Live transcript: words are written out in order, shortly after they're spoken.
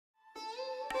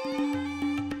Hello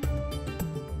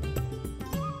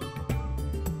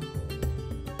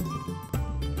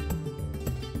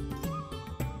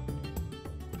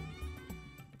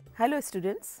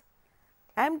students,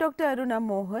 I am Dr. Aruna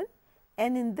Mohan,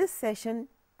 and in this session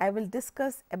I will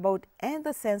discuss about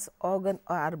another sense organ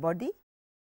of our body,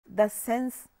 the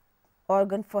sense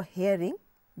organ for hearing,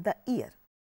 the ear.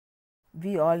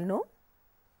 We all know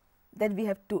that we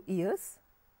have two ears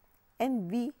and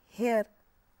we hear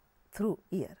through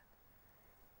ear.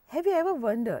 Have you ever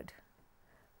wondered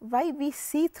why we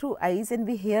see through eyes and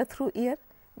we hear through ear?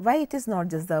 Why it is not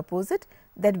just the opposite,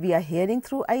 that we are hearing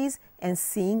through eyes and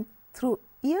seeing through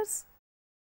ears?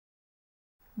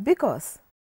 Because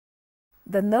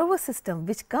the nervous system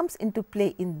which comes into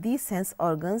play in these sense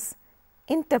organs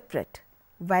interpret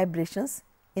vibrations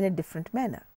in a different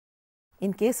manner.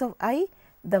 In case of eye,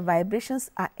 the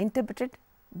vibrations are interpreted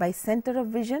by center of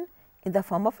vision in the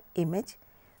form of image,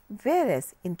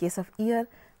 whereas in case of ear,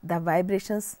 the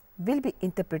vibrations will be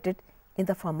interpreted in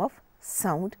the form of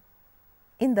sound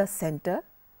in the center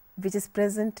which is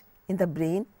present in the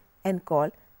brain and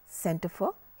called center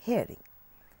for hearing.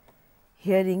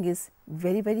 Hearing is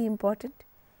very, very important,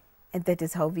 and that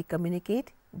is how we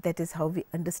communicate, that is how we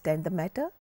understand the matter,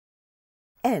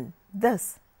 and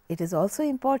thus it is also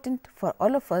important for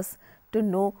all of us to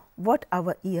know what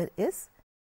our ear is,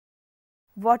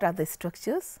 what are the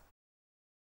structures,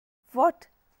 what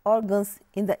organs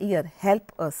in the ear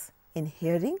help us in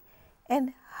hearing,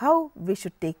 and how we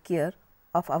should take care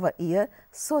of our ear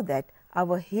so that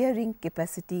our hearing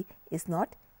capacity is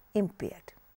not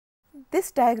impaired.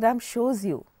 This diagram shows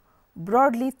you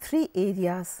broadly three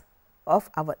areas of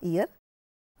our ear: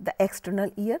 the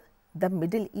external ear, the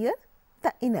middle ear,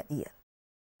 the inner ear.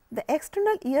 The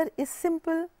external ear is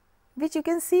simple, which you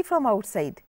can see from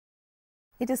outside.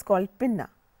 It is called pinna,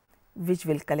 which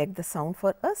will collect the sound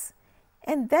for us,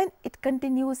 and then it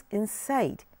continues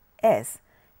inside as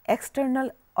external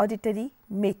auditory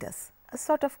meatus, a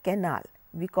sort of canal.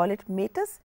 We call it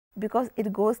meatus because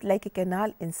it goes like a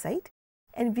canal inside,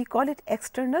 and we call it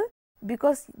external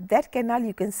because that canal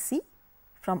you can see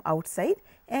from outside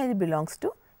and it belongs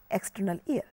to external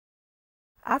ear.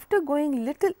 After going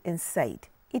little inside,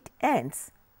 it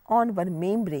ends on one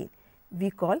membrane we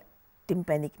call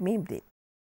tympanic membrane.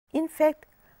 In fact,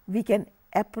 we can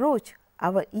approach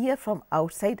our ear from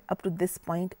outside up to this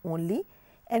point only,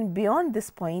 and beyond this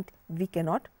point we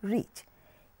cannot reach.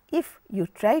 If you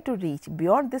try to reach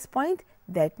beyond this point,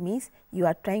 that means you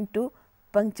are trying to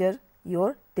puncture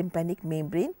your tympanic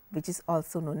membrane, which is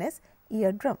also known as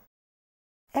eardrum.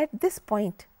 At this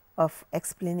point of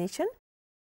explanation,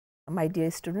 my dear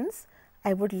students,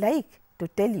 I would like to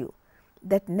tell you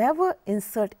that never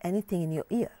insert anything in your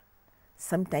ear.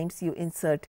 Sometimes you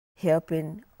insert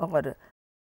hairpin or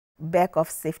back of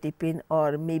safety pin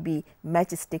or maybe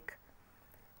matchstick.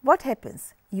 What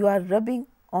happens? You are rubbing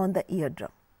on the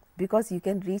eardrum because you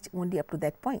can reach only up to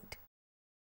that point.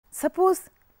 Suppose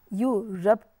you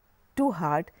rub too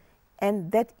hard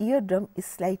and that eardrum is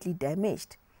slightly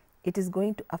damaged. It is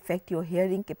going to affect your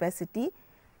hearing capacity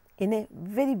in a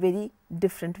very, very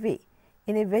different way,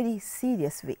 in a very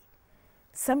serious way.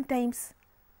 Sometimes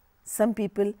some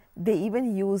people, they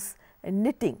even use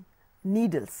knitting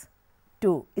needles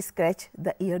to scratch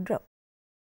the eardrum.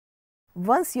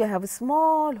 Once you have a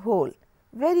small hole,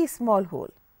 very small hole,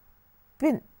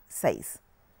 pin size,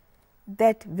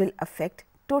 that will affect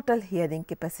total hearing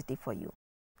capacity for you.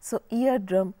 So,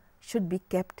 eardrum should be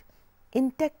kept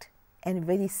intact and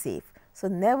very safe. So,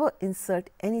 never insert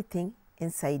anything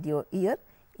inside your ear.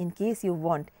 In case you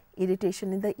want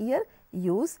irritation in the ear,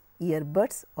 use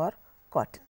earbuds or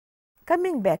cotton.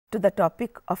 Coming back to the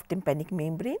topic of tympanic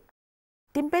membrane.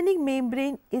 Tympanic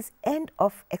membrane is end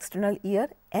of external ear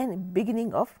and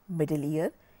beginning of middle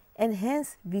ear, and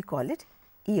hence we call it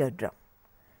eardrum.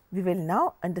 We will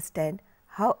now understand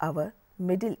how our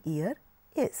middle ear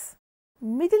is.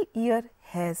 Middle ear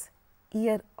has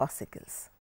ear ossicles.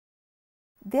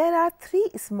 There are three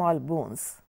small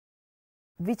bones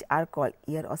which are called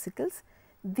ear ossicles.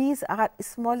 These are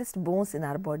smallest bones in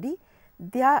our body.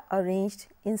 They are arranged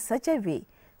in such a way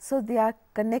so they are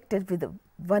connected with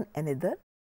one another,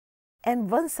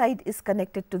 and one side is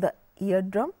connected to the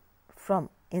eardrum from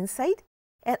inside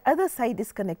and other side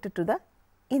is connected to the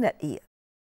inner ear.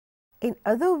 In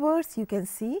other words, you can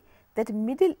see that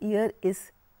middle ear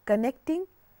is connecting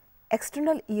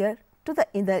external ear to the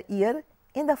inner ear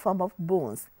in the form of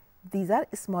bones. These are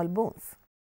small bones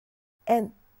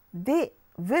and they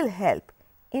will help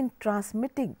in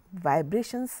transmitting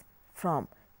vibrations from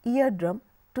eardrum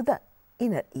to the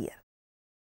inner ear.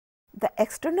 The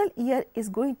external ear is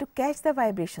going to catch the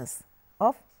vibrations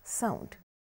of sound.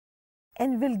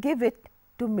 and will give it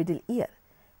to middle ear.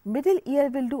 Middle ear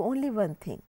will do only one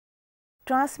thing,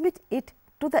 transmit it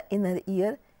to the inner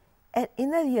ear, and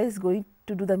inner ear is going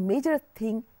to do the major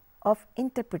thing of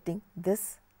interpreting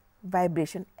this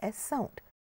vibration as sound.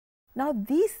 Now,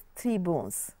 these three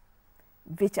bones,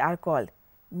 which are called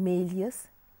malleus,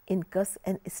 incus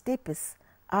and stapes,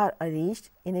 are arranged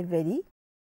in a very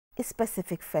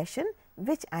specific fashion,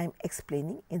 which I am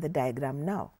explaining in the diagram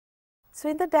now. So,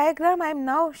 in the diagram I am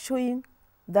now showing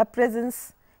the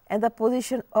presence and the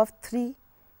position of three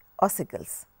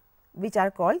ossicles, which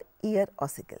are called ear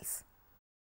ossicles.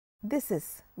 This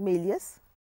is malleus,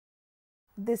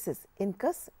 this is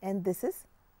incus and this is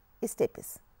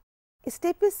stapes.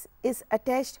 Stapes is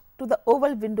attached to the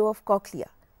oval window of cochlea.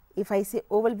 If I say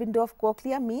oval window of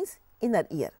cochlea means inner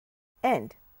ear,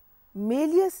 and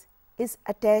malleus is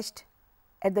attached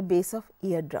at the base of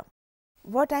eardrum.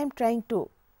 What I am trying to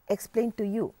explain to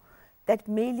you, that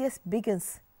malleus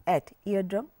begins at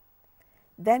eardrum,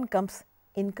 then comes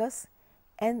incus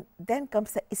and then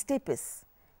comes the stapes.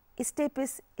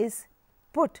 Stapes is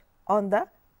put on the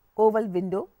oval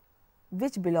window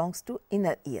which belongs to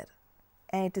inner ear,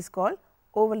 and it is called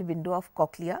oval window of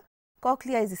cochlea.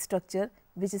 Cochlea is a structure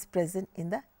which is present in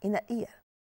the inner ear.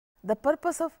 The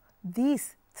purpose of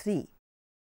these three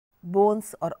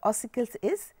bones or ossicles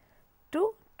is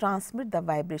to transmit the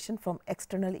vibration from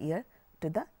external ear to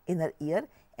the inner ear,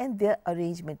 and their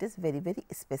arrangement is very, very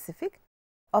specific.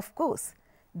 Of course,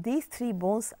 these three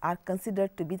bones are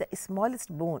considered to be the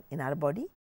smallest bone in our body.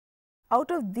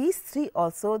 Out of these three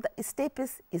also, the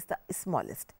stapes is the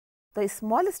smallest. The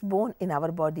smallest bone in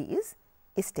our body is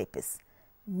stapes.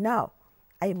 Now,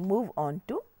 I move on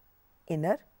to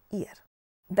inner ear.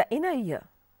 The inner ear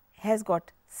has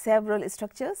got several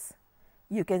structures.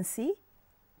 You can see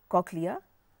cochlea,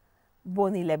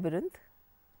 bony labyrinth,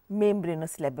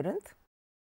 membranous labyrinth,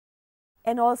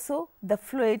 and also the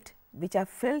fluid which are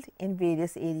filled in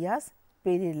various areas,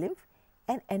 perilymph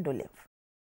and endolymph.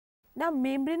 Now,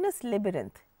 membranous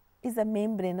labyrinth is a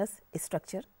membranous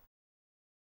structure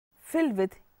filled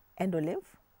with endolymph.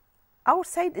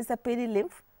 Outside is the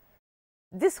perilymph.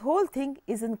 This whole thing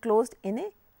is enclosed in a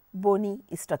bony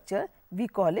structure. We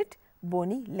call it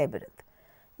bony labyrinth.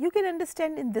 You can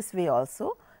understand in this way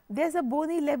also. There is a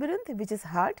bony labyrinth which is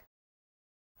hard,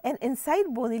 and inside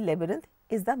bony labyrinth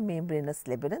is the membranous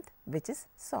labyrinth which is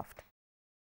soft.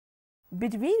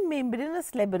 Between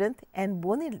membranous labyrinth and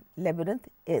bony labyrinth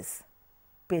is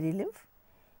perilymph,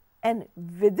 and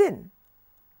within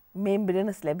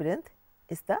membranous labyrinth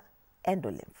is the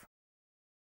endolymph.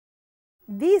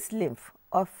 These lymph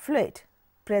or fluid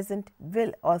present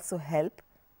will also help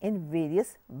in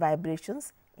various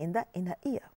vibrations in the inner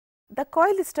ear. The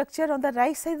coil structure on the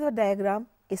right side of the diagram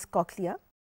is cochlea,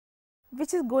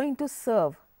 which is going to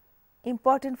serve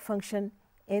important function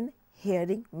in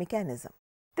hearing mechanism.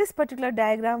 This particular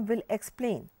diagram will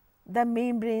explain the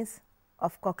membranes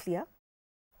of cochlea.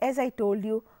 As I told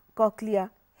you,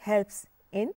 cochlea helps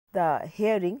in the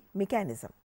hearing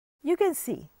mechanism. You can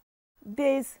see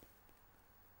there is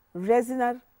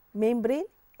resinar membrane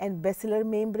and basilar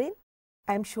membrane.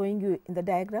 I am showing you in the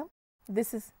diagram.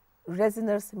 This is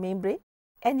resinar's membrane,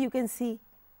 and you can see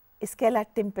scala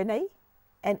tympani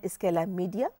and scala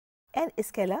media and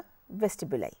scala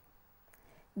vestibuli.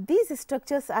 These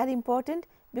structures are important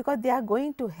because they are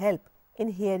going to help in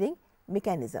hearing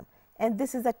mechanism, and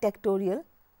this is the tectorial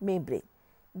membrane.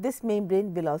 This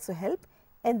membrane will also help,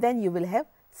 and then you will have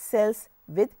cells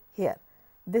with hair.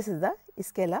 This is the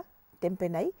scala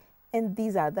tympani, and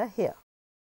these are the hair.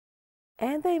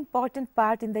 And the important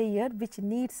part in the ear which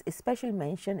needs special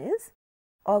mention is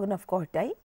organ of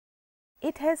Corti.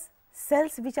 It has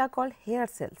cells which are called hair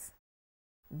cells.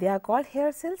 They are called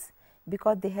hair cells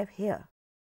because they have hair.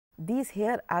 These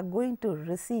hair are going to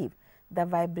receive the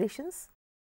vibrations,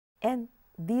 and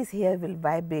these hair will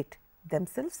vibrate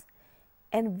themselves,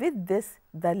 and with this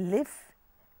the lymph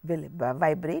will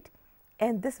vibrate,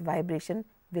 and this vibration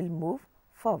will move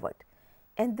forward.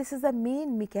 And this is the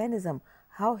main mechanism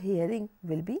how hearing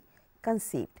will be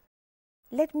conceived.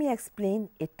 Let me explain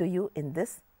it to you in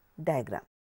this diagram.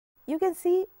 You can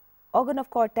see organ of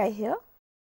Corti here,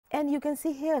 and you can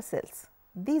see hair cells.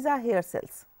 These are hair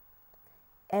cells,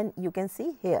 and you can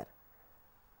see hair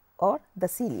or the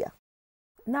cilia.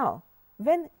 Now,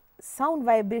 when sound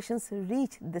vibrations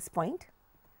reach this point,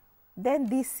 then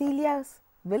these cilia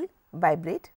will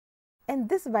vibrate, and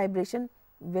this vibration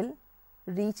will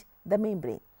reach the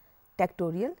membrane,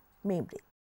 tectorial membrane.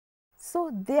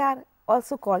 So, they are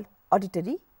also called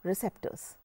auditory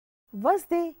receptors. Once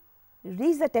they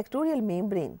reach the tectorial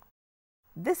membrane,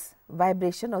 this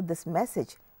vibration or this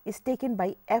message is taken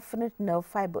by afferent nerve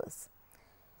fibers.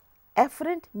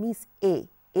 Afferent means A.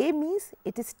 A means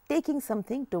it is taking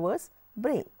something towards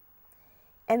brain.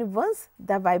 And once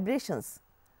the vibrations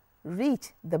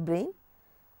reach the brain,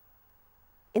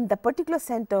 in the particular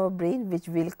center of brain which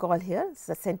we will call here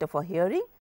the center for hearing,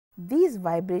 these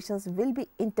vibrations will be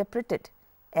interpreted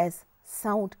as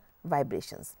sound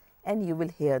vibrations and you will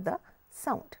hear the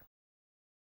sound.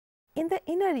 In the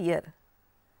inner ear,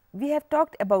 we have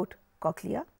talked about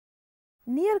cochlea.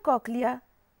 Near cochlea,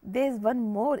 there is one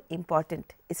more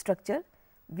important structure.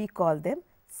 We call them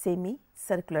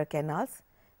semicircular canals,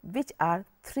 which are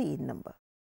 3 in number.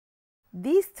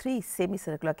 These 3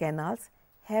 semicircular canals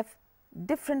have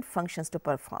different functions to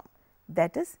perform,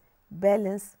 that is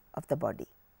balance of the body.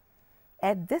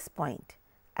 At this point,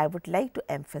 I would like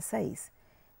to emphasize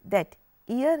that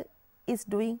ear is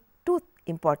doing 2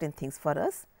 important things for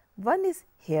us. One is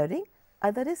hearing,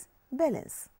 other is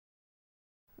balance.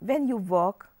 When you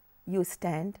walk, you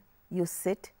stand, you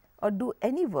sit or do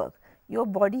any work, your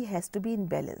body has to be in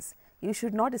balance. You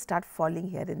should not start falling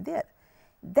here and there.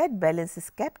 That balance is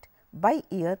kept by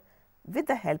ear with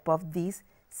the help of these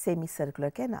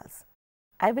semicircular canals.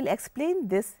 I will explain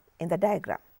this in the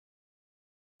diagram.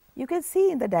 You can see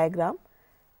in the diagram,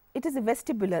 it is a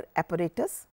vestibular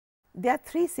apparatus. There are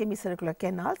 3 semicircular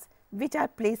canals which are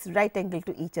placed right angle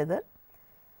to each other.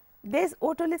 There is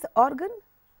otolith organ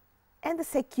and the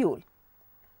saccule,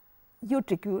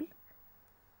 utricule.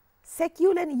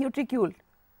 Saccule and utricule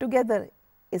together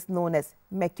is known as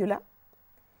macula.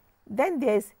 Then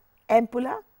there is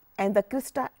ampulla and the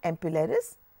crista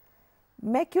ampullaris.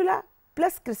 Macula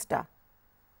plus crista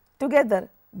together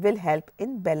will help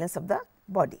in balance of the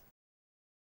body.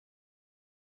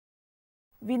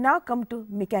 We now come to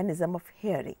mechanism of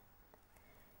hearing.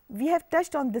 We have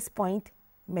touched on this point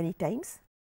many times,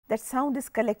 that sound is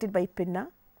collected by pinna,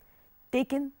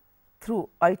 taken through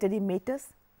auditory meatus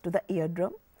to the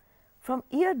eardrum. From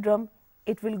eardrum,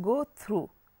 it will go through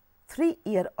 3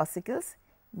 ear ossicles,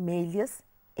 malleus,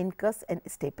 incus and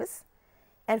stapes,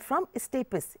 and from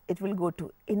stapes it will go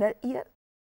to inner ear,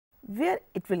 where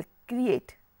it will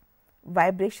create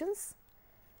vibrations.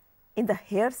 In the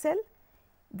hair cell,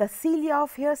 the cilia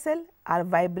of hair cell are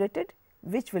vibrated,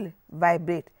 which will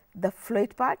vibrate the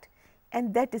fluid part,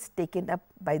 and that is taken up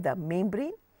by the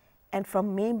membrane, and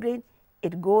from membrane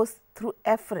it goes through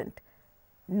afferent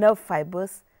nerve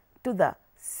fibers to the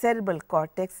cerebral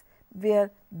cortex,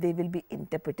 where they will be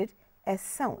interpreted as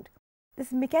sound.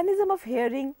 This mechanism of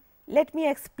hearing, let me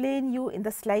explain you in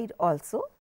the slide also.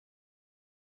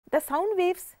 The sound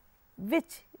waves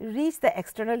which reach the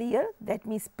external ear, that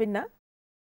means pinna,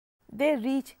 they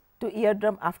reach to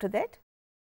eardrum after that,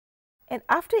 and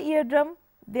after eardrum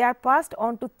they are passed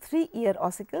on to 3 ear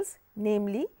ossicles,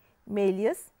 namely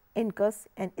malleus, incus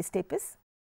and stapes.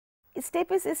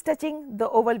 Stapes is touching the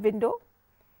oval window,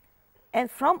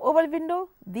 and from oval window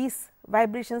these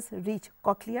vibrations reach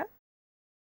cochlea.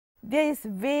 There is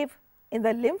wave in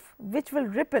the lymph which will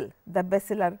ripple the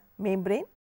basilar membrane.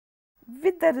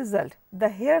 With the result, the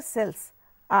hair cells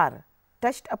are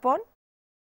touched upon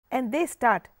and they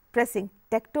start pressing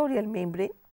tectorial membrane.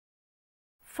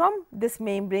 From this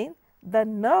membrane, the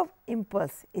nerve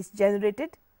impulse is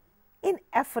generated in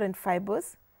afferent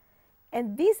fibers,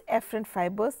 and these afferent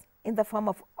fibers in the form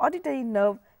of auditory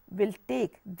nerve will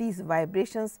take these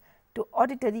vibrations to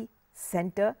auditory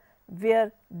center,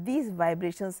 where these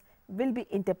vibrations will be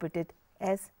interpreted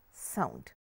as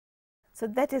sound. So,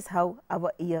 that is how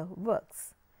our ear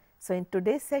works. So, in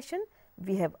today's session,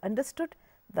 we have understood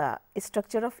the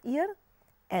structure of ear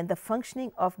and the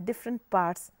functioning of different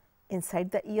parts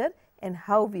inside the ear and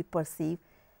how we perceive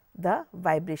the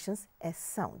vibrations as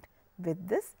sound. With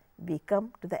this, we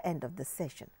come to the end of this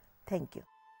session. Thank you.